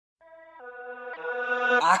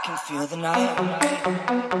I can feel the night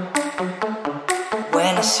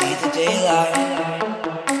when I see the daylight.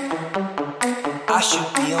 I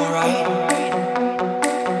should be alright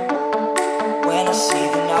when I see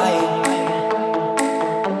the night.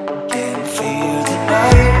 Can feel the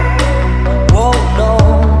night. Oh no,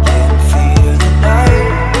 can feel the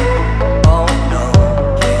night. Oh no,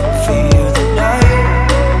 can feel the night.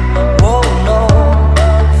 Oh no,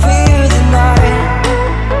 feel the night.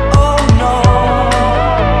 Oh no.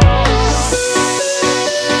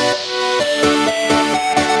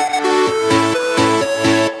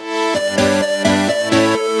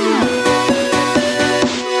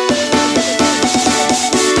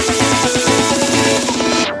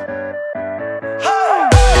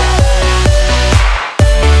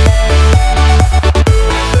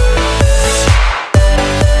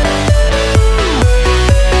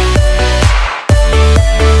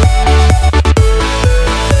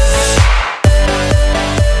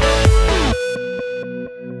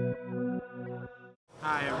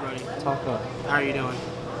 Hi everybody. Talk up. How are you doing?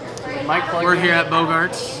 Mike, We're here at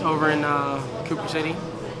Bogart's over in Cooper City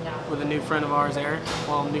with a new friend of ours, Eric.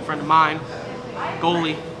 Well, a new friend of mine,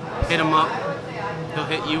 Goalie. Hit him up. He'll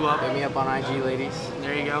hit you up. Hit me up on IG, ladies.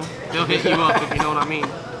 There you go. He'll hit you up if you know what I mean.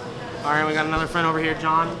 All right, we got another friend over here,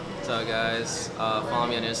 John. What's up, guys? Follow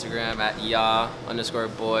me on Instagram at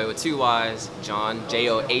ya_boy with 2 Y's, John,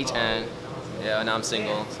 John. Yeah, now I'm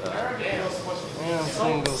single. So. Yeah,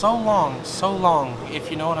 single. So long, if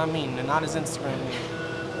you know what I mean, and not his Instagram name.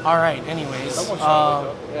 All right, anyways.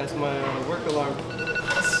 That's my work alarm.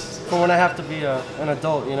 For when I have to be an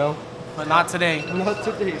adult, you know? But not today. Not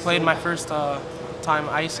today. Played my first time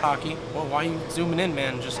ice hockey. Well, why are you zooming in,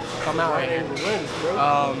 man? Just come out right here.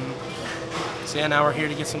 So yeah, now we're here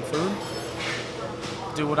to get some food.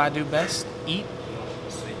 Do what I do best, eat.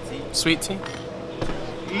 Sweet tea.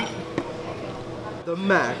 Eat the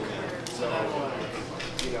Mac.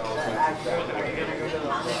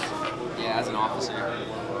 Yeah, as an officer.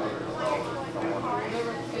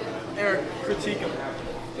 Eric, critique him.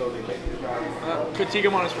 Critique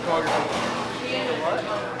him on his photography.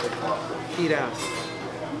 Eat ass.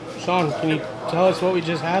 Sean, can you tell us what we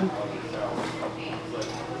just had?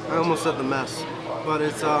 I almost said the mess, but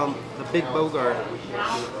it's the Big Bogart.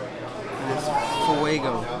 And it's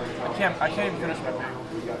Fuego. I can't even finish my bagel.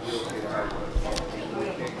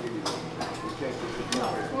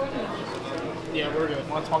 Yeah, we're good.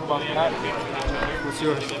 Want to talk about that? What's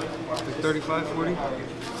yours? Like 35, 40?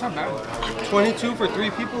 It's not bad. 22 for 3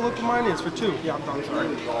 people? Look at mine, it's for 2. Yeah, I'm done. Sorry.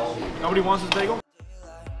 Nobody wants this bagel?